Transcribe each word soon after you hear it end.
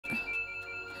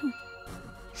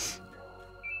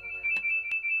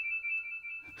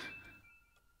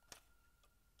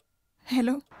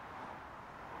Hello.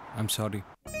 I am sorry.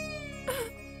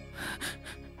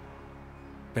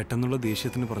 പെട്ടെന്നുള്ള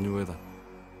ദേഷ്യത്തിന് പറഞ്ഞു പോയതാ,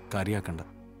 കാര്യാക്കണ്ട.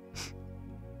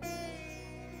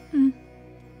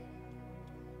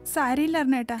 സാരിയില്ല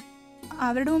അർണേട്ടാ,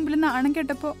 അവരുടെ മുമ്പിൽ നാണം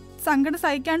കേട്ടപ്പോ സങ്കടം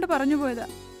സഹിക്കാണ്ട് പറഞ്ഞു പോയതാ.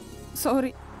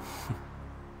 സോറി.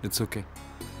 It's okay.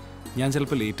 ഞാൻ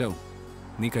ചിലപ്പോൾ ലേറ്റ് ആവും.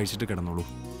 നീ കഴിച്ചിട്ട് കിടന്നോളൂ.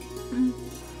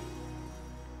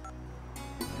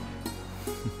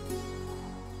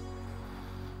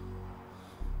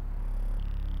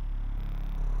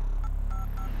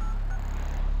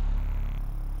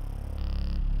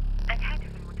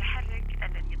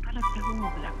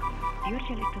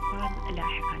 يرجى الاتصال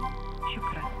لاحقا.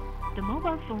 شكرا. The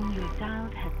mobile phone you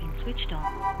dialed has been switched off.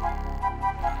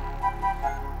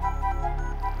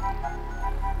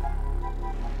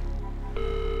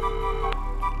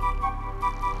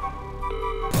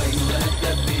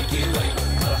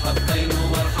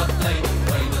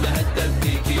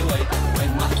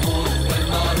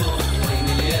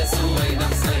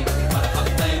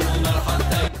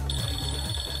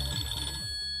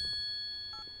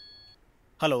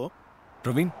 Hello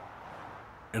Praveen,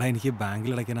 എടാ എനിക്ക്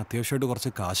ബാങ്കിൽ അടയ്ക്കാൻ അത്യാവശ്യമായിട്ട് കുറച്ച്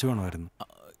കാശ് വേണമായിരുന്നു.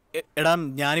 എടാ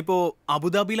ഞാനിപ്പോ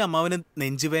അബുദാബിയിലെ അമ്മാവന്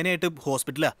നെഞ്ചുവേനയായിട്ട്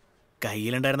ഹോസ്പിറ്റലാ.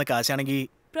 കയ്യിലുണ്ടായിരുന്ന കാശാണെങ്കിൽ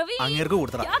അങ്ങേർക്ക്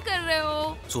കൊടുത്തടാ.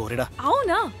 സോറിടാ.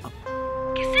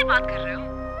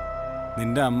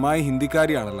 നിന്റെ അമ്മായി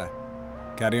ഹിന്ദിക്കാരിയാണല്ലേ?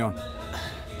 Carry on.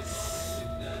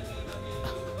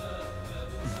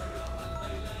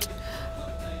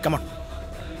 Come on.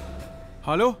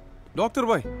 Hello doctor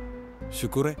boy.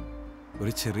 ശുക്കൂറെ,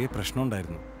 ഒരു ചെറിയ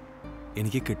പ്രശ്നമുണ്ടായിരുന്നു.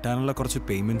 എനിക്ക് കിട്ടാനുള്ള കുറച്ച്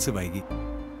പേയ്മെന്റ്സ് വൈകി.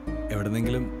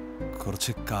 എവിടെന്നെങ്കിലും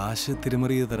കുറച്ച് കാശ്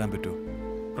തിരിമറി ചെയ്ത് തരാൻ പറ്റുമോ?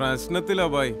 പ്രശ്നത്തിലാ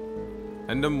ബായ്.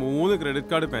 എൻ്റെ 3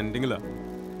 ക്രെഡിറ്റ് കാർഡ് പെൻഡിങ്ങിലാ.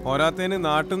 പോരാത്തതിന്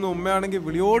നാട്ടിൽ നിന്ന് ഉമ്മയാണെങ്കിൽ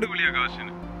വിളിയോട് വിളിയാ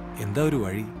കാശിന്. എന്താ ഒരു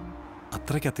വഴി?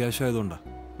 അത്രയ്ക്ക് അത്യാവശ്യമായതുകൊണ്ടാ?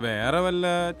 വേറെ വല്ല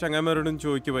ചങ്ങന്മാരോടും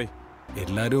ചോദിക്കു ബായ്.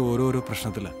 എല്ലാരും ഓരോരോ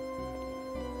പ്രശ്നത്തിലാ.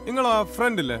 നിങ്ങളാ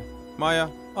ഫ്രണ്ട് ഇല്ലേ മായ,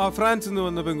 ആ ഫ്രാൻസിൽ നിന്ന്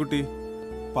വന്ന പെൺകുട്ടി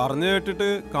പറഞ്ഞു കേട്ടിട്ട്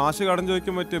കാശ് കടം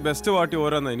ചോദിക്കാൻ പറ്റിയ ബെസ്റ്റ് പാർട്ടി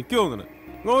ഓരോന്നാ എനിക്ക് തോന്നുന്നത്.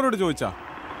 നിങ്ങളോട് ചോദിച്ചാ?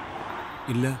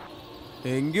 ഇല്ല.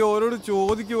 എങ്കിൽ ഓരോട്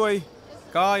ചോദിക്കുവായി.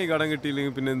 കായ് കടം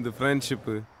കിട്ടിയില്ലെങ്കിൽ പിന്നെ എന്ത്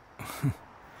ഫ്രണ്ട്ഷിപ്പ്?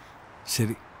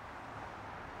 ശരി.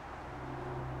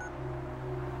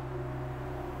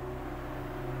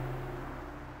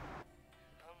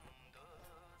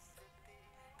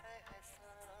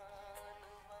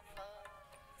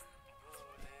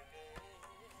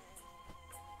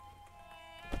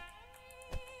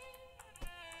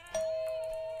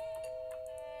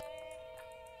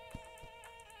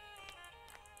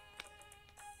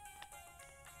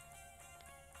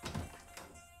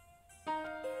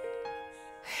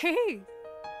 Hey,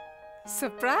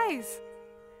 surprise.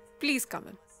 Please come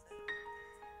in.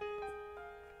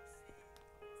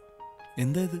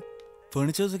 എന്താ ഇത്?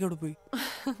 ഫർണിച്ചേഴ്സ് ഒക്കെ അവിടെ പോയി?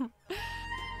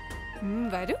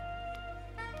 വരൂ.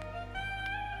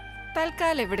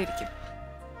 തൽക്കാലം എവിടെ ഇരിക്കും?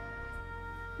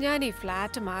 ഞാൻ ഈ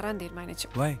ഫ്ലാറ്റ് മാറാൻ തീരുമാനിച്ചു.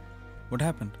 Why? What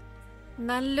happened?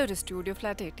 നല്ലൊരു സ്റ്റുഡിയോ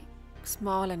ഫ്ലാറ്റ് കിട്ടി.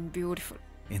 Small and beautiful.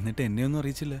 എന്നിട്ട് എന്നെ ഒന്നും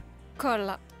അറിയിച്ചില്ല.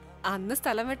 കൊള്ളാം. അന്ന്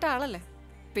സ്ഥലം വിട്ട ആളല്ലേ,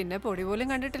 പിന്നെ പൊടി പോലും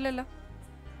കണ്ടിട്ടില്ലല്ലോ.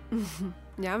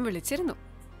 ഞാൻ വിളിച്ചിരുന്നു,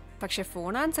 പക്ഷെ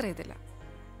ഫോൺ ആൻസർ ചെയ്തില്ല.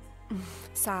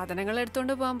 സാധനങ്ങൾ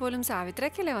എടുത്തോണ്ട് പോകാൻ പോലും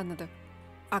സാവിത്രക്കല്ലേ വന്നത്.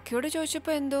 അക്കയോട്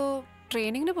ചോദിച്ചപ്പോൾ എന്തോ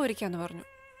ട്രെയിനിങ്ങിന് പോയിരിക്കാന്ന് പറഞ്ഞു.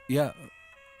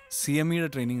 CME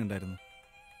ട്രെയിനിങ് ഉണ്ടായിരുന്നു,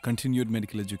 കണ്ടിന്യൂഡ്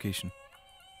മെഡിക്കൽ എഡ്യൂക്കേഷൻ.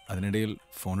 അതിനിടയിൽ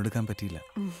ഫോൺ എടുക്കാൻ പറ്റിയില്ല.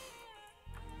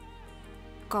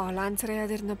 Call answer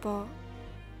ചെയ്യാതിരുന്നപ്പോ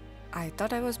I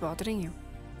thought I was bothering U.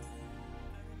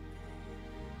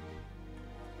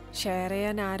 Share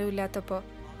ചെയ്യാൻ ആരും ഇല്ലാത്തപ്പോ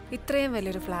ഇത്രയും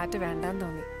വലിയൊരു ഫ്ലാറ്റ് വേണ്ടാന്ന്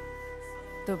തോന്നി.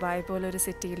 ദുബായ് പോലൊരു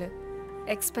സിറ്റിയിൽ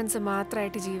എക്സ്പെൻസ്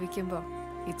മാത്രമായിട്ട് ജീവിക്കുമ്പോൾ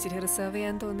ഇച്ചിരി റിസർവ്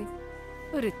ചെയ്യാൻ തോന്നി.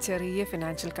 ഒരു ചെറിയ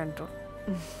ഫിനാൻഷ്യൽ കൺട്രോൾ.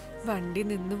 വണ്ടി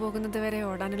നിന്നു പോകുന്നത് വരെ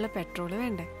ഓടാനുള്ള പെട്രോൾ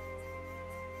വേണ്ടേ?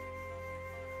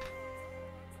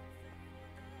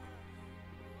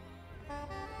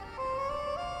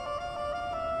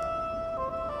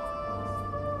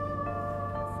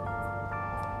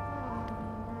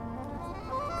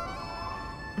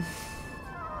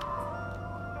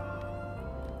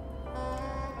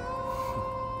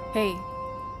 ഹേയ്,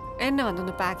 എന്നെ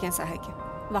വന്നൊന്ന് പാക്ക് ചെയ്യാൻ സഹായിക്കും.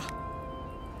 വാ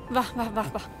വാ വാ വാ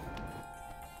വാ.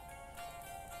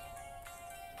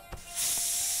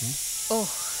 ഓ,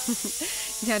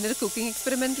 ഞാനൊരു കുക്കിംഗ്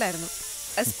എക്സ്പെരിമെന്റിലായിരുന്നു.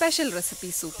 Special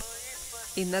recipe soup.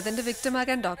 ഇന്നതിന്റെ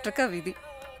വിക്ടിമാകാൻ ഡോക്ടർക്ക് വിധി.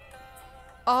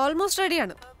 ഓൾമോസ്റ്റ്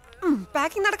റെഡിയാണ്.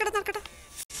 പാക്കിംഗ് നടക്കട്ടെ നടക്കട്ടെ.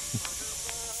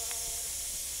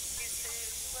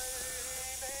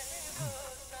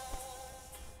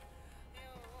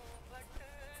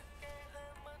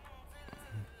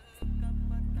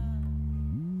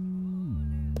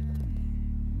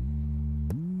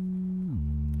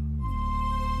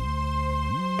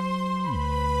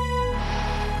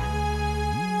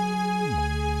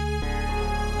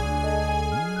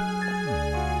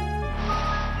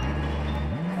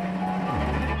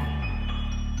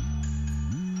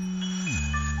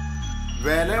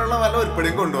 വിലയുള്ള വല്ല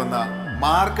ഉരുപ്പടിയും കൊണ്ടുവന്ന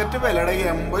മാർക്കറ്റ് വിലയുടെ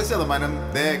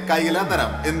 80% കയ്യിലാ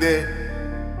തരാം. എന്തേ?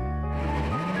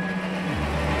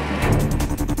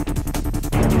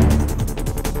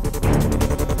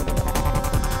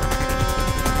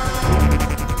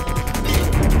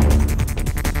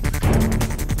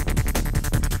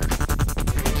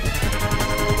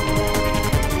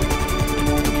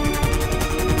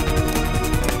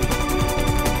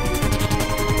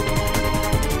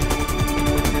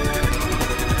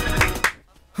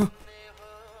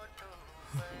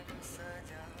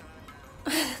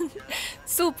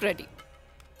 Soup ready.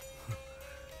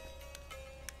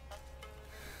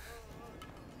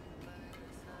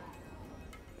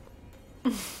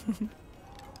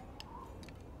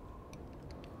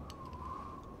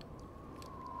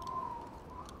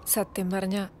 സത്യം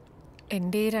പറഞ്ഞ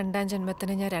എൻ്റെ ഈ 2ാം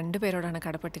ജന്മത്തിന് ഞാൻ 2 പേരോടാണ്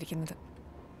കടപ്പെട്ടിരിക്കുന്നത്.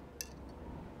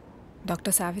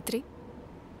 Doctor Savitri,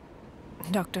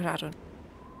 doctor Arun.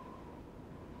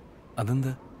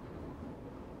 അതെന്താ?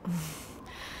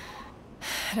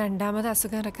 2ാമത്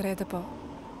അസുഖം റിക്കവർ ചെയ്തപ്പോൾ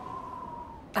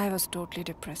ഐ വാസ് ടോട്ടലി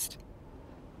ഡിപ്രസ്ഡ്.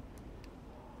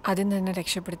 അതിൽ നിന്ന് എന്നെ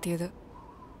രക്ഷപ്പെടുത്തിയത്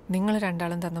നിങ്ങൾ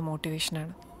 2ആളും തന്ന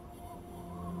മോട്ടിവേഷനാണ്.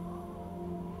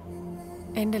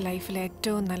 എൻ്റെ ലൈഫിലെ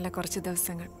ഏറ്റവും നല്ല കുറച്ച്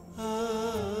ദിവസങ്ങൾ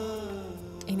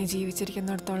ഇനി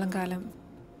ജീവിച്ചിരിക്കുന്നിടത്തോളം കാലം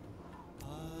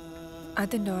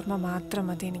അതിൻ്റെ ഓർമ്മ മാത്രം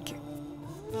മതി എനിക്ക്.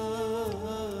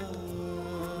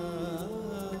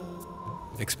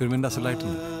 എക്സ്പെരിമെന്റ്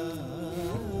അസലായിട്ടുണ്ട്.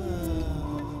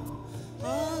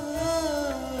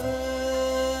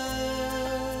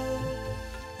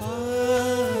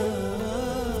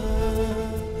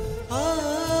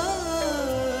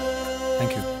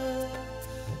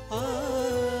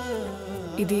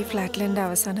 ഇത് ഈ ഫ്ലാറ്റിലെ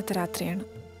അവസാനത്തെ രാത്രിയാണ്.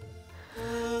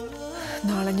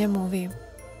 നാളെ ഞാൻ മൂവ് ചെയ്യും.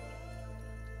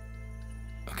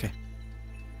 ഓക്കെ.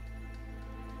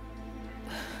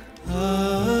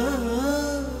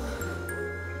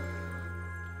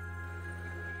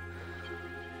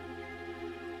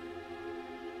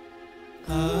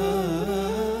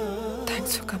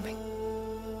 Thanks for coming.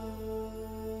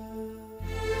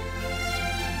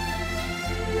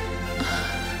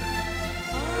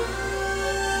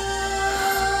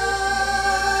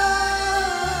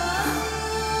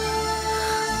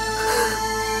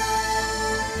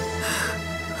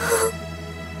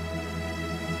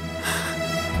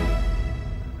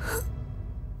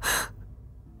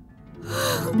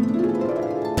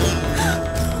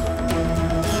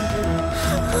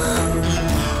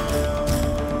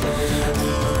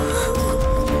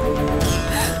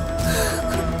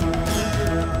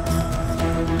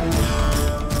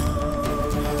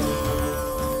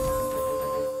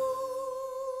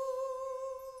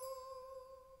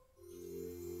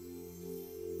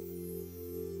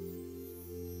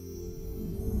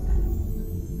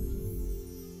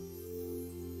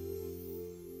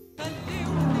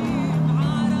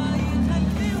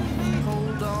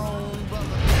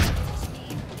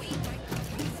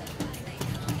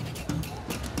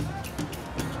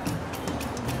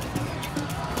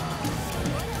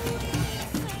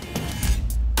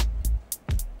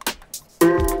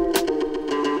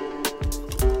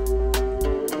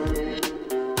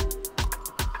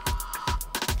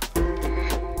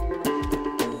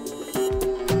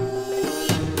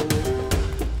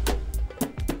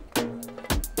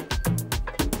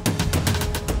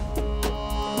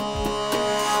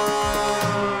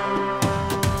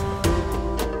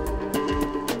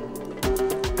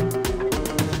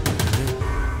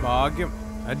 ഭാഗ്യം,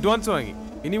 അഡ്വാൻസ് വാങ്ങി.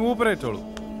 ഇനി മൂപ്പരേറ്റോളൂ.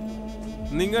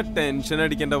 നിങ്ങൾ ടെൻഷൻ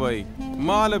അടിക്കേണ്ട പോയി.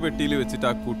 മാല പെട്ടിയിൽ വെച്ചിട്ട്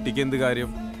ആ കുട്ടിക്ക് എന്ത് കാര്യം?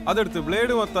 അതെടുത്ത്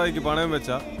ബ്ലേഡ് മത്തായിക്ക് പണയം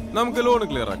വെച്ചാൽ നമുക്ക് ലോൺ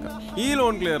ക്ലിയർ ആക്കാം. ഈ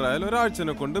ലോൺ ക്ലിയർ ആയാൽ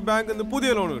ഒരാഴ്ചനെ കൊണ്ട് ബാങ്കിൽ നിന്ന്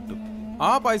പുതിയ ലോൺ കിട്ടും.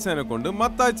 ആ പൈസനെ കൊണ്ട്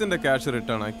മത്താഴ്ചന്റെ ക്യാഷ്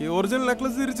റിട്ടേൺ ആക്കി ഒറിജിനൽ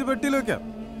നെക്ലസ് തിരിച്ച് പെട്ടിയിൽ വെക്കാം.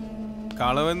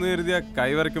 കളവെന്ന് കരുതിയ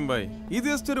കൈവരയ്ക്കും പോയി. ഇത്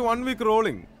ജസ്റ്റ് ഒരു 1 week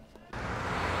rolling.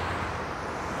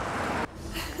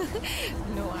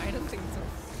 No, I don't think so.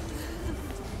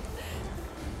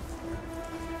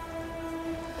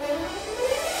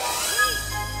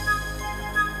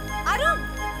 Arun!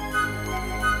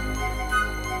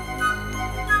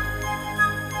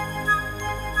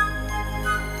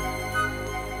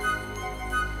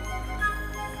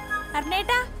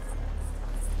 അർണേട്ടാ,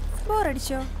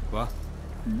 ബോറടിച്ചോ? വാ.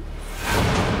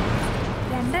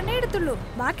 2 എടുത്തുള്ളൂ,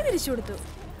 ബാക്കി തിരിച്ചു കൊടുത്തു.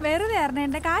 വെറുതെ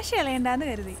അർണേന്റെ കാശ് കളയണ്ടെന്ന്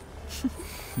കരുതി.